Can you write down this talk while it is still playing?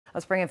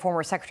Let's bring in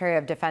former Secretary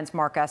of Defense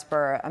Mark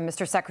Esper.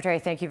 Mr. Secretary,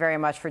 thank you very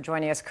much for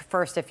joining us.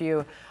 First, if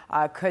you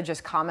could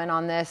just comment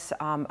on this,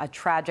 a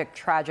tragic,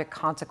 tragic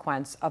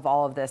consequence of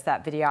all of this,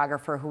 that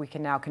videographer who we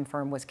can now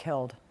confirm was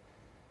killed.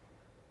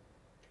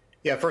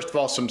 Yeah, first of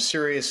all, some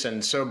serious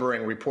and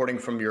sobering reporting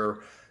from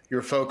your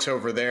folks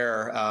over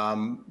there,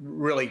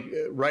 really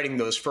writing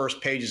those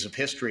first pages of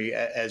history,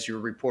 as your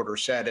reporter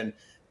said, and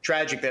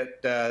tragic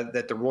that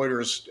the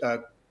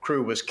Reuters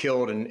crew was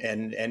killed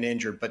and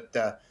injured.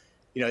 But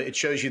it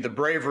shows you the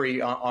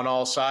bravery on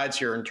all sides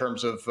here in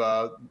terms of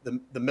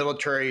the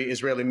military,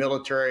 Israeli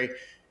military,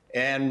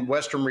 and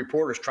Western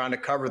reporters trying to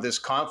cover this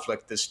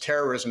conflict, this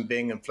terrorism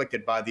being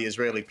inflicted by the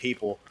Israeli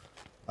people,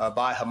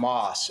 by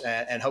Hamas,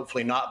 and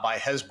hopefully not by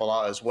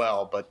Hezbollah as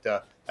well. But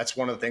that's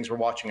one of the things we're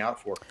watching out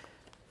for.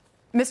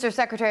 Mr.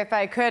 Secretary, if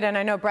I could, and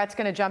I know Brett's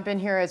going to jump in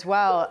here as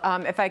well,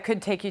 if I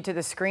could take you to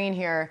the screen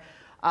here,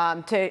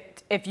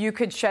 if you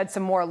could shed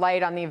some more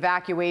light on the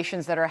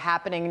evacuations that are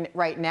happening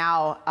right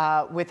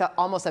now, with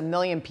almost 1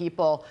 million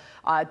people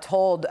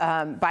told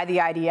by the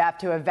IDF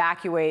to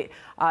evacuate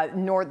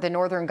the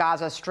northern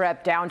Gaza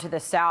Strip down to the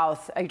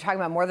south. You're talking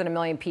about more than 1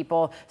 million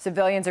people.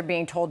 Civilians are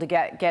being told to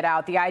get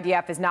out. The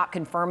IDF is not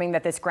confirming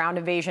that this ground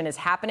invasion is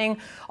happening,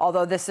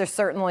 although this is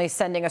certainly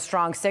sending a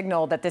strong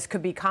signal that this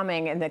could be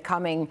coming in the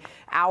coming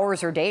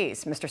hours or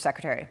days, Mr.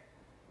 Secretary.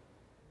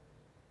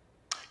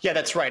 Yeah,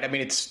 that's right. I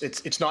mean,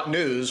 it's not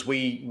news.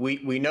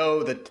 We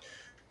know that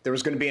there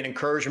was going to be an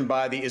incursion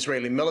by the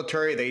Israeli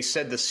military. They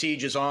said the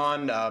siege is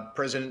on.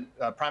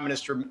 Prime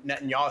Minister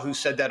Netanyahu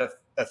said that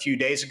a few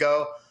days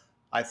ago.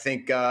 I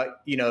think the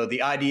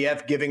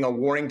IDF giving a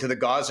warning to the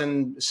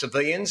Gazan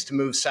civilians to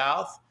move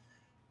south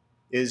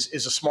is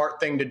a smart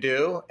thing to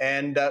do,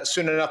 and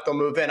soon enough they'll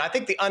move in. I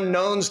think the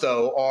unknowns,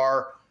 though,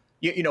 are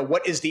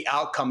what is the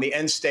outcome, the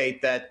end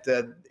state that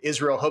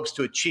Israel hopes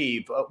to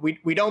achieve?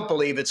 We don't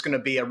believe it's going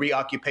to be a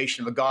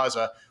reoccupation of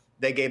Gaza.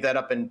 They gave that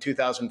up in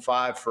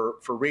 2005 for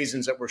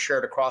reasons that were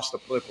shared across the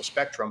political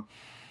spectrum.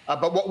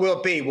 But what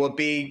will it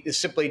be is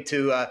simply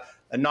to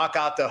knock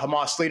out the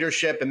Hamas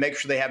leadership and make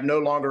sure they have no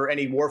longer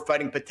any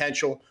warfighting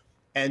potential,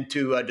 and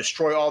to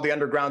destroy all the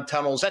underground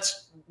tunnels.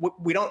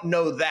 We don't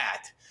know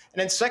that.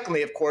 And then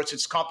secondly, of course,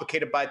 it's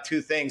complicated by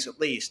two things at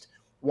least.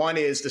 One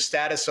is the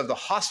status of the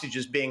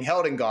hostages being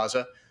held in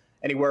Gaza,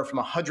 anywhere from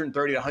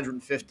 130 to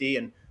 150.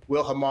 And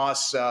will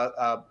Hamas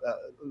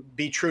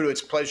be true to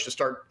its pledge to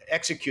start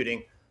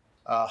executing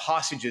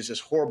hostages, as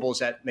horrible as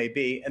that may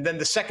be? And then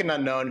the second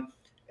unknown,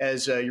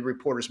 as your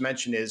reporters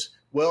mentioned, is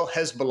will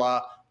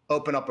Hezbollah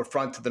open up a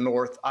front to the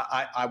north?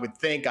 I would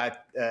think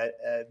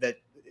that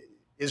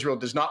Israel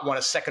does not want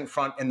a second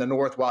front in the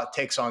north while it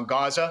takes on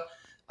Gaza.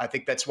 I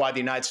think that's why the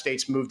United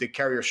States moved the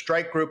carrier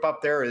strike group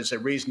up there, as a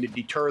reason to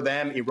deter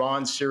them,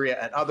 Iran, Syria,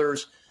 and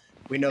others.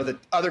 We know that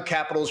other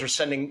capitals are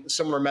sending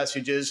similar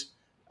messages.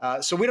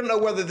 So we don't know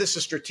whether this is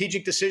a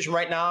strategic decision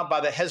right now by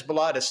the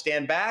Hezbollah to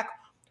stand back,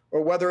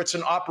 or whether it's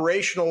an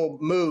operational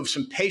move,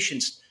 some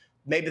patience.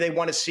 Maybe they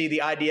want to see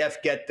the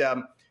IDF get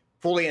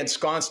fully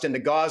ensconced into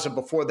Gaza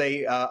before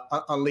they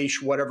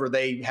unleash whatever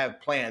they have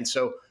planned.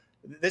 So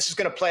this is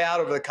going to play out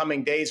over the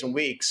coming days and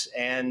weeks,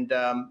 and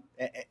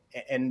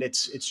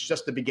it's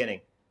just the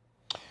beginning.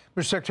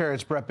 Mr. Secretary,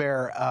 it's Brett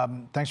Baer.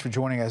 Thanks for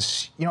joining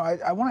us.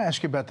 I want to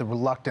ask you about the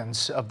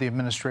reluctance of the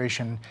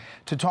administration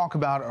to talk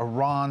about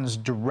Iran's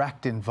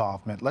direct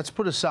involvement. Let's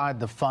put aside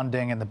the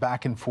funding and the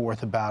back and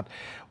forth about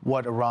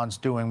what Iran's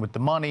doing with the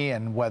money,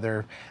 and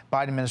whether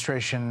Biden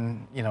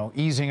administration,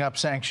 easing up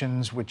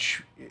sanctions,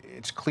 which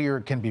it's clear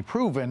can be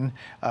proven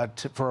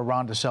for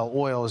Iran to sell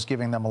oil, is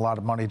giving them a lot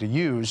of money to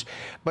use.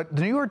 But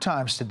the New York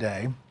Times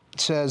today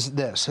says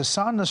this: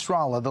 Hassan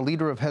Nasrallah, the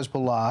leader of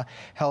Hezbollah,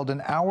 held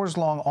an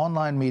hours-long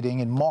online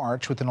meeting in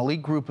March with an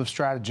elite group of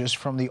strategists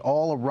from the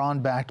all of the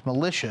Iran-backed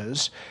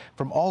militias,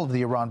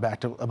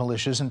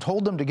 and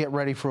told them to get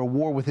ready for a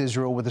war with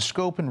Israel with a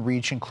scope and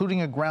reach,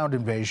 including a ground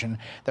invasion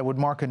that would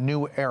mark a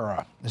new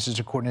era. This is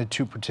according to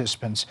two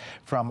participants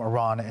from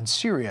Iran and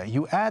Syria.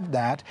 You add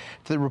that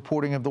to the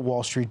reporting of the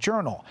Wall Street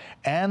Journal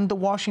and the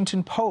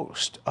Washington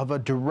Post of a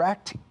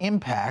direct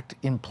impact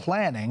in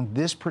planning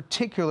this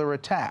particular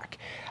attack.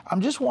 I'm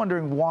just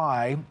wondering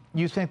why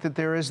you think that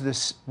there is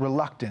this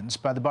reluctance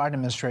by the Biden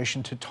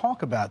administration to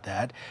talk about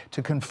that,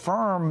 to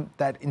confirm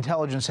that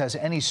intelligence has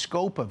any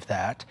scope of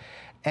that,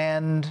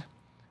 and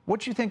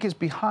what you think is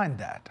behind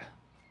that.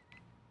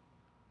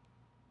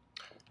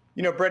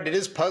 Brett, it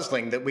is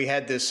puzzling that we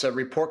had this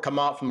report come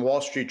out from the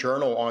Wall Street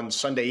Journal on last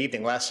Sunday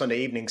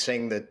evening,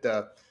 saying that,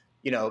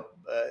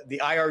 the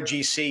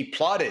IRGC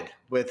plotted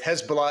with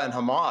Hezbollah and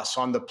Hamas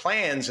on the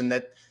plans, and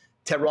that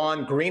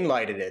Tehran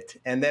greenlighted it.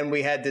 And then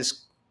we had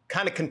this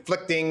kind of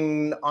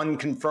conflicting,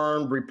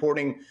 unconfirmed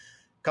reporting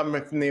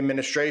coming from the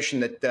administration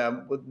that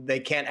they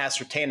can't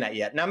ascertain that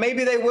yet. Now,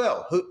 maybe they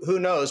will. Who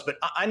knows? But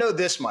I know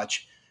this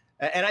much.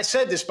 And I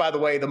said this, by the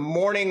way, the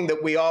morning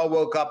that we all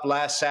woke up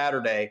last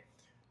Saturday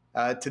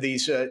to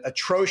these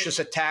atrocious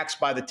attacks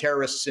by the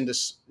terrorists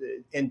into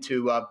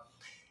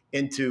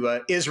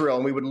Israel,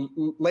 and we would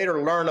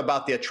later learn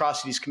about the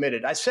atrocities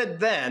committed. I said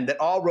then that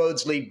all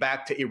roads lead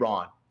back to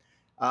Iran.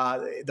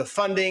 the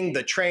funding,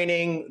 the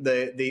training,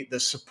 the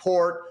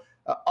support,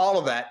 all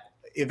of that,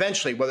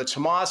 eventually, whether it's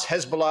Hamas,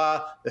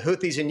 Hezbollah, the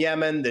Houthis in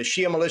Yemen, the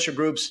Shia militia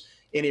groups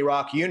in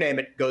Iraq, you name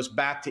it, goes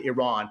back to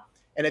Iran.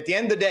 And at the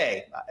end of the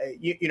day,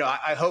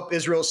 I hope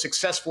Israel is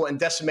successful in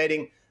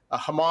decimating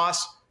Hamas,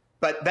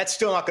 but that's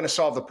still not going to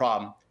solve the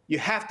problem. You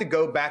have to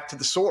go back to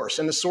the source,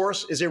 and the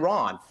source is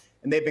Iran.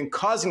 And they've been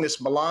causing this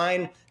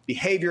malign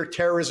behavior,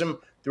 terrorism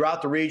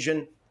throughout the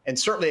region, and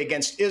certainly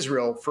against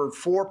Israel for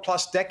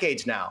 4+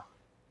 decades now.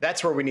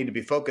 That's where we need to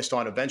be focused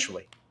on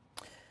eventually.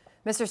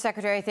 Mr.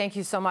 Secretary, thank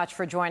you so much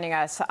for joining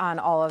us on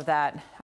all of that.